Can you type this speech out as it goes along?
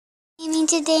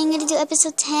Today I'm going to do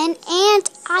episode 10, and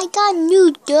I got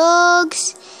new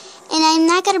dogs, and I'm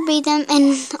not going to breed them,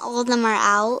 and all of them are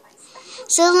out.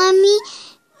 So let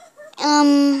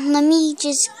me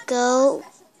just go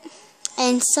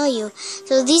and show you.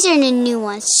 So these are the new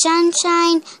ones: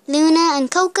 Sunshine, Luna, and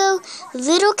Coco.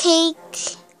 Light,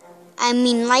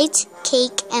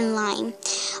 Cake, and Lime.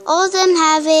 All of them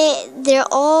have it. They're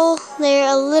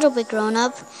a little bit grown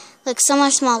up. Look, so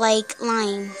much small, like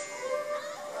Lime.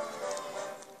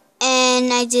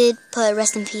 And I did put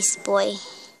rest in peace, boy.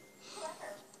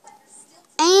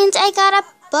 And I got a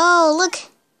bow. Look, it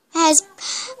has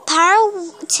power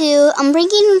 2,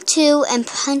 unbreaking 2, and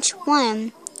punch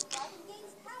 1.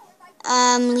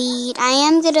 Lead. I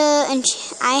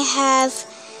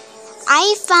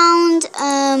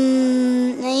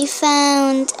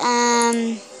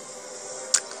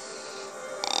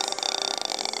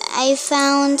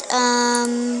found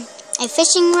a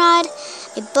fishing rod,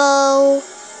 a bow,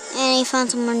 and I found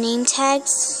some more name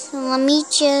tags. So let me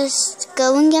just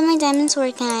go and get my diamond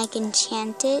sword and I can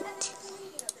enchant it.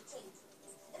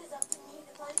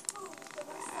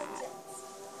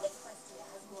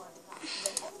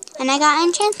 And I got an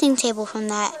enchanting table from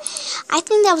that. I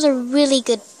think that was a really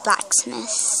good blacksmith.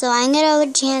 So I'm going to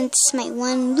enchant Smite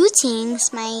 1, looting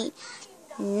Smite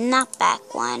knockback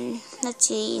 1. Let's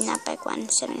see, knockback 1,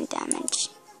 7 damage.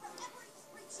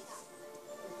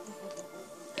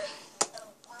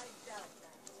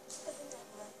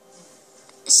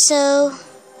 So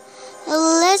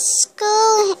let's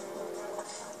go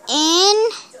in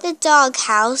the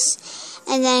doghouse,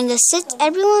 and then I'm going to sit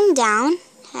everyone down.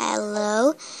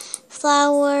 Hello.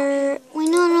 Flower. Wait,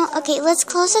 no. Okay, let's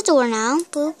close the door now.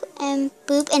 Boop, and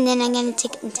then I'm going to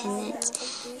take attendance.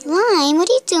 Lime, what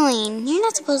are you doing? You're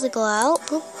not supposed to go out.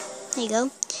 Boop. There you go.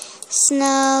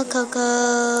 Snow,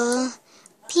 Coco,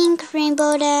 Pink,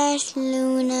 Rainbow Dash,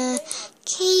 Luna,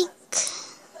 Cake,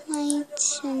 Light,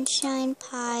 Sunshine,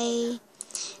 Pie.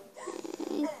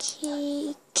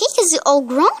 Cake is all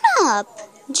grown up.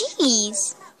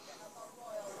 Jeez.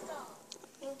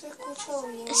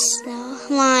 Snow,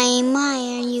 Lime, why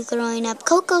are you growing up?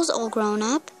 Coco's all grown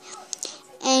up.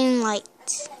 And Light,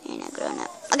 you're not grown up.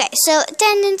 Okay, so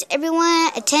attendance,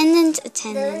 everyone. Attendance.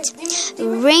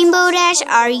 Rainbow Dash,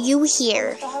 are you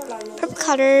here? Purple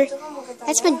color.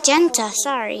 That's magenta,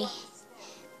 sorry.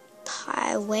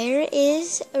 Pie, where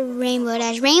is Rainbow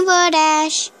Dash? Rainbow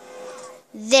Dash.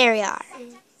 There you are.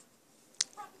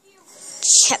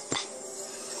 Chip.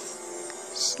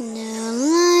 Snow,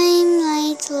 Lime,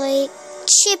 Light,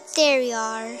 Chip, there you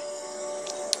are.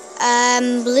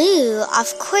 Blue,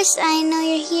 of course I know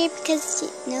you're here because,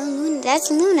 Luna, that's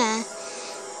Luna.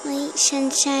 Light,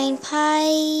 Sunshine,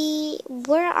 Pie,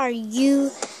 where are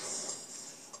you?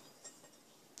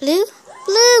 Blue,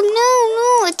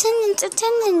 no,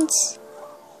 attendance.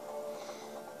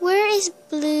 Where is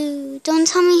Blue? Don't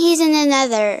tell me he's in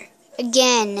another,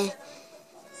 again.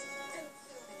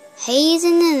 He's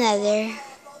in another.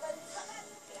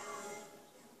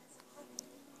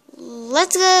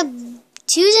 Let's go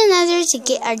choose another to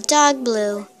get our dog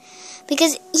Blue.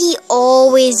 Because he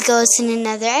always goes to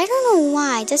another. I don't know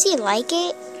why. Does he like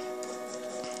it?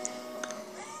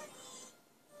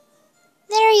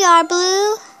 There you are,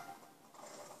 Blue.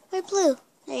 Where Blue?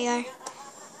 There you are.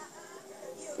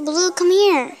 Blue, come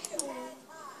here.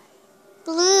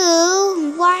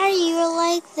 Blue, why are you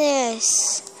like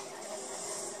this?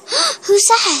 Who's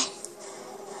that?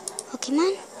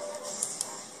 Pokemon?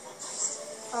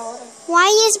 Why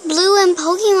is Blue and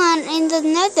Pokemon in the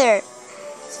nether?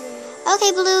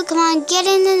 Okay, Blue, come on, get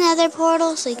in the nether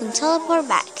portal so you can teleport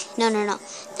back. No, not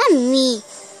me.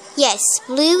 Yes,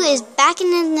 Blue is back in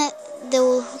the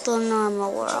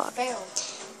normal world.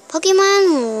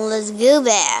 Pokemon, let's go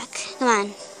back. Come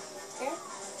on.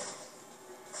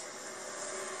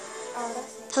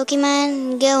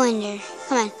 Pokemon, go in there.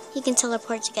 Come on, you can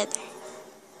teleport together.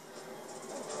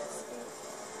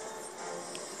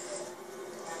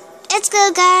 Let's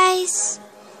go, guys.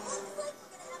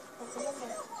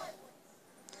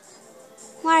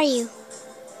 Where are you?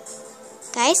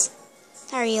 Guys?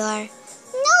 There you are.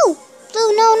 No!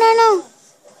 Blue, no.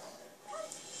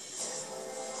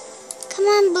 Come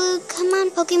on, Blue. Come on,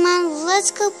 Pokemon.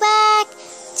 Let's go back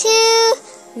to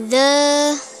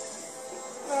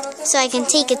so I can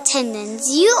take attendance.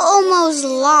 You almost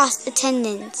lost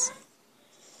attendance.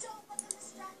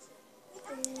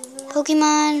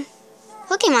 Pokemon,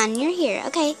 you're here.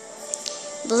 Okay.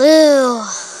 Blue,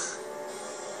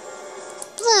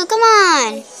 come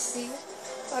on.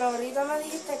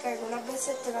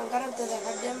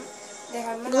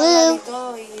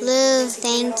 Blue,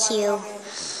 thank you.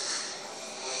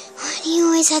 You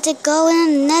always have to go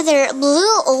in another.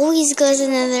 Blue always goes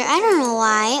in another. I don't know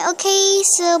why. Okay,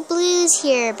 so blue's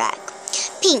here back.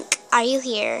 Pink, are you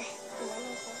here?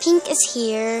 Pink is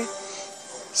here.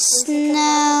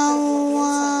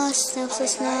 Snow,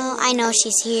 snow. I know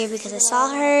she's here because I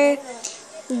saw her.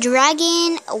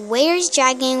 Dragon, where's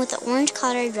Dragon with the orange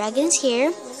color? Dragon's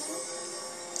here.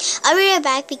 I'll be right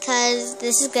back because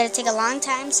this is going to take a long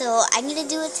time, so I need to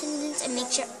do attendance and make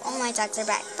sure all my dogs are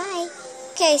back. Bye.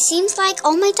 Okay, seems like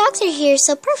all my dogs are here,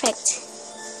 so perfect.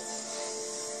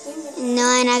 No,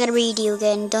 I'm not going to read you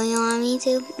again. Don't you want me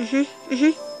to?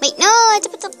 Wait, no, I have to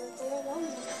put the...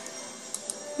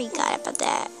 Forgot about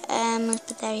that. Let's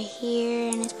put that right here,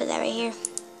 and let's put that right here.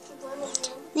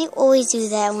 They always do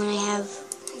that when I have...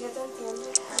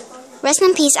 Rest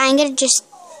in peace. I'm going to just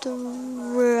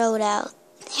throw it out.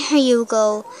 There you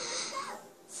go.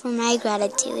 For my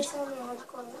gratitude.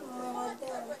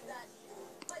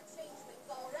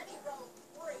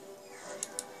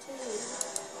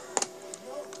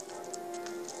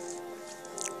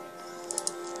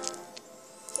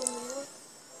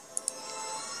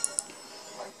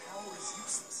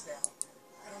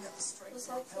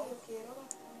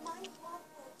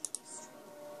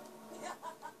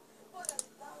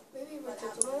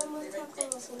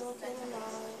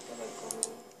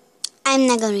 I'm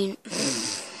not going to.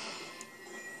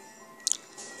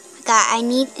 God, I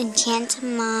need to enchant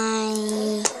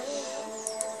my...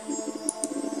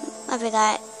 I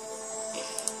forgot.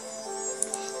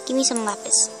 Give me some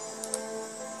lapis.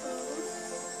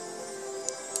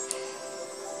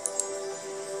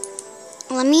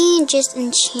 Let me just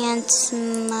enchant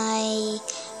my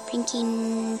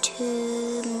bringing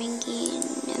two.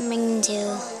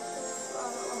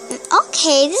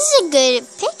 Okay, this is a good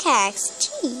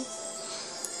pickaxe. Gee.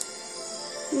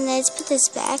 Let's put this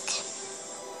back.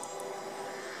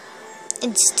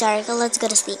 It's dark. Let's go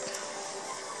to sleep.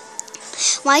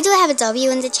 Why do I have a W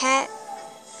in the chat?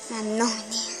 I have no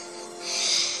idea.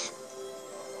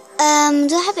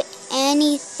 Do I have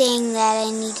anything that I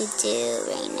need to do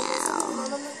right now?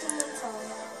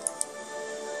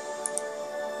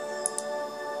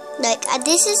 Like,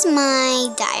 this is my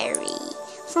diary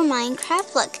for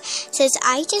Minecraft. Look, it says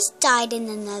I just died in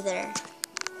the Nether.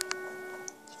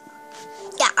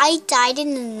 Yeah, I died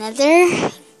in the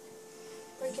Nether.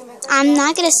 I'm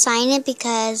not gonna sign it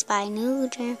because by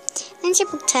Newton and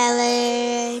book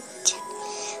Tyler.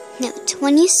 Note: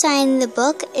 when you sign the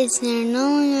book, it's no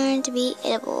longer to be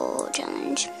edible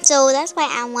challenge. So that's why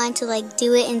I want to like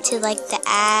do it into like the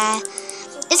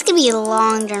it's gonna be a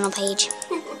long journal page.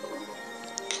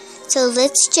 So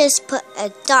let's just put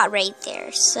a dot right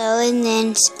there. So and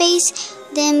then space.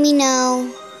 Then we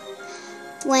know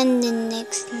when the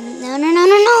next. No.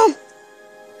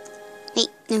 Wait,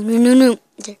 no.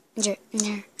 There.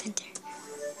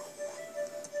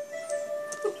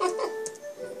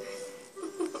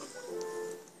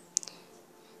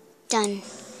 Done.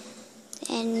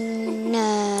 And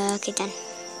okay, done.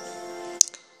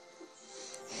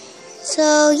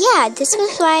 So yeah, this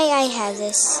was why I had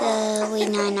this. Wait,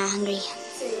 no, I'm not hungry.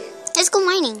 Let's go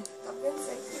mining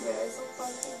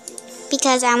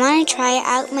because I want to try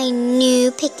out my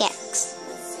new pickaxe.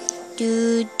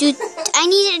 I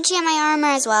need to enchant my armor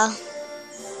as well.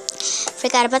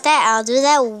 Forgot about that. I'll do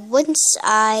that once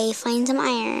I find some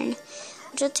iron.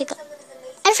 I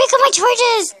forgot my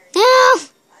torches. No.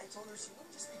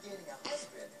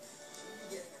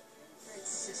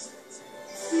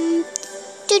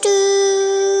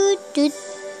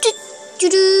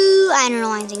 I don't know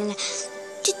why I'm singing that.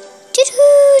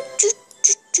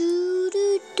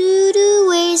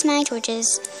 Where's my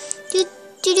torches?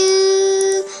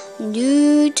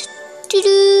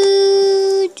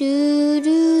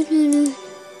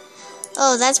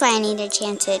 Oh, that's why I need to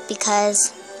enchant it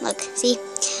because look, see,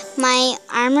 my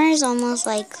armor is almost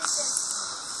like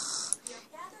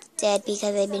dead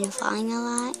because I've been falling a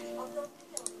lot.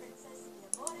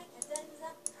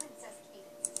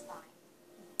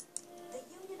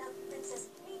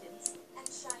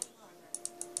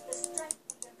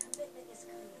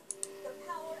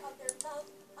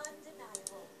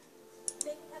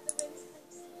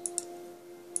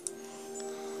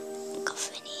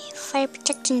 Fire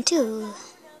protection too.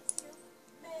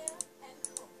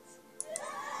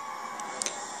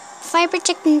 Fire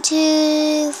protection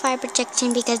too. Fire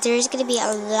protection because there's gonna be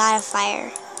a lot of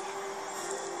fire.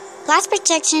 Blast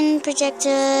protection,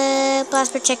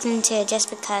 blast protection too, just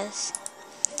because.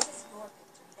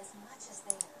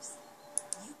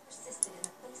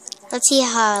 Let's see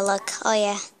how I look. Oh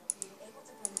yeah.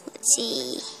 Let's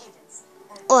see.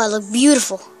 Oh, I look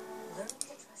beautiful.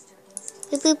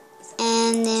 Boop boop.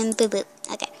 And then boop boop.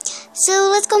 Okay. So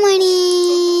let's go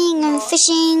mining and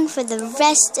fishing for the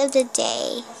rest of the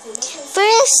day.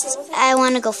 First, I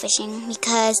want to go fishing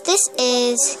because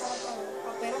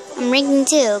I'm ranking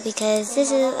 2 because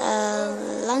this is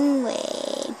a long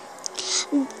way.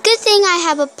 Good thing I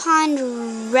have a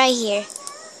pond right here.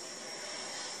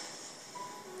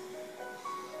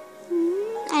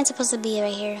 I'm supposed to be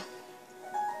right here.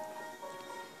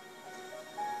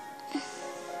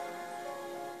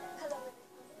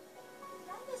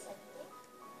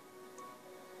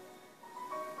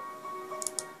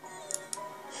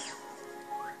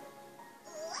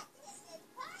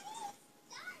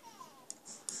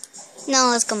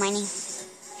 No, let's go mining.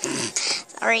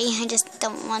 Sorry, I just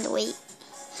don't want to wait.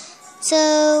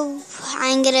 So,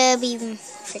 I'm gonna be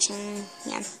fishing,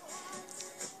 yeah.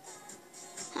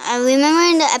 I remember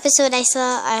in the episode I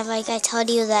saw, I told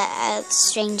you that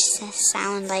strange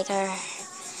sound,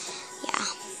 yeah.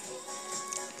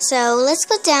 So, let's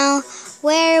go down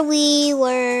where we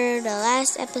were the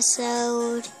last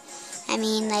episode. I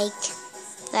mean,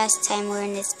 last time we were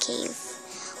in this cave.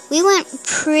 We went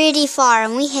pretty far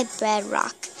and we hit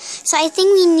bedrock. So I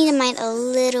think we need to mine a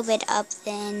little bit up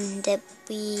than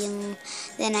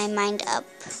I mined up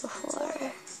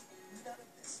before.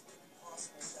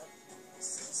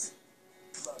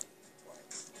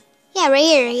 Yeah, right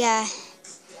here, yeah.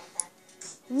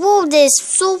 Whoa, this is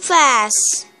so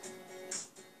fast.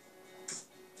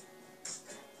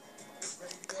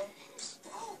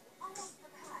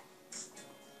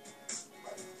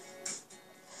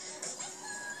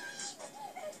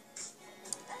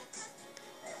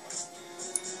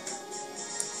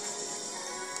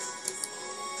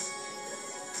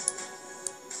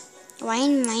 Why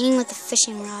am I mining with a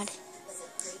fishing rod?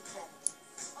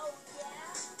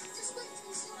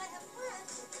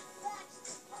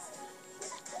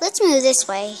 Let's move this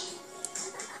way.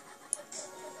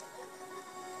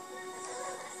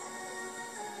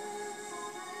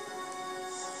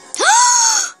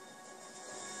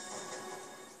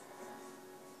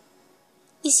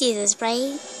 You see this,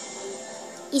 right?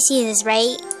 You see this,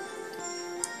 right?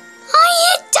 I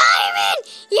hit diamond!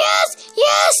 Yes!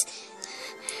 Yes!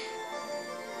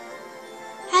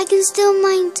 I can still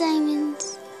mine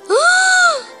diamonds.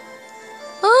 Oh,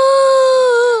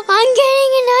 I'm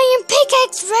getting an iron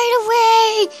pickaxe right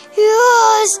away.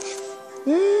 Yes.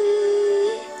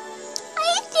 I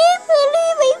can't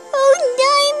believe I found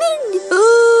diamond.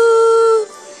 Oh.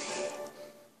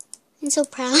 I'm so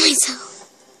proud of myself.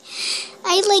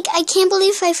 I can't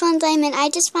believe I found diamond. I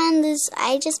just found this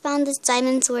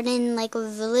diamond sword in a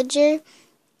villager.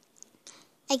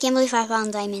 I can't believe I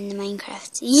found diamond in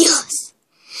Minecraft. Yes.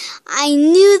 I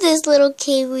knew this little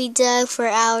cave we dug for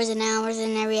hours and hours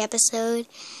in every episode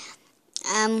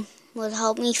would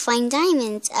help me find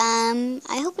diamonds.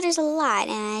 I hope there's a lot,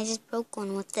 and I just broke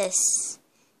one with this.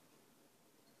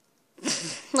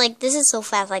 This is so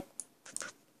fast,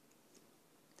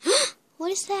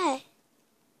 what is that?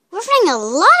 We're finding a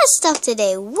lot of stuff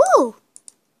today. Woo!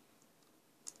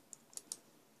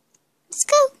 Let's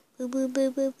go. Boo, boo, boo,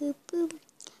 boo, boo, boo.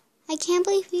 I can't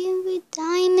believe you have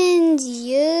diamonds.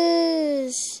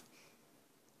 Yes.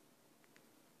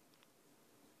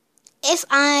 If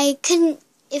I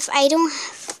don't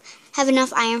have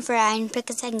enough iron for iron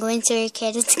pickaxe, I'm going to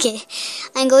creative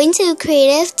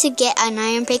to get an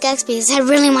iron pickaxe because I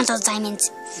really want those diamonds.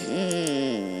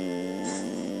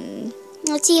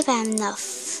 Let's see if I have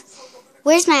enough.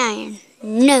 Where's my iron?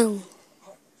 No.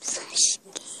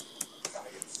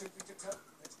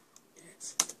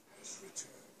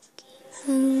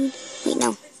 Wait,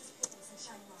 no.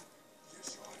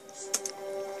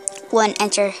 1,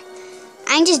 enter.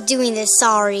 I'm just doing this,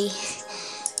 sorry.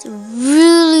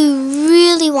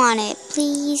 Really want it.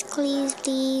 Please, please,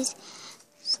 please.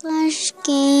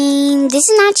 /game. This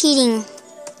is not cheating.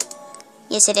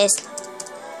 Yes, it is.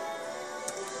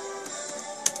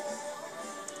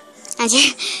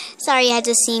 Enter. Sorry, you had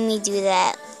to see me do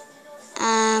that.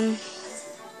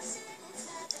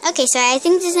 Okay, so I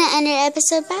think this is the end of the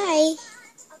episode. Bye.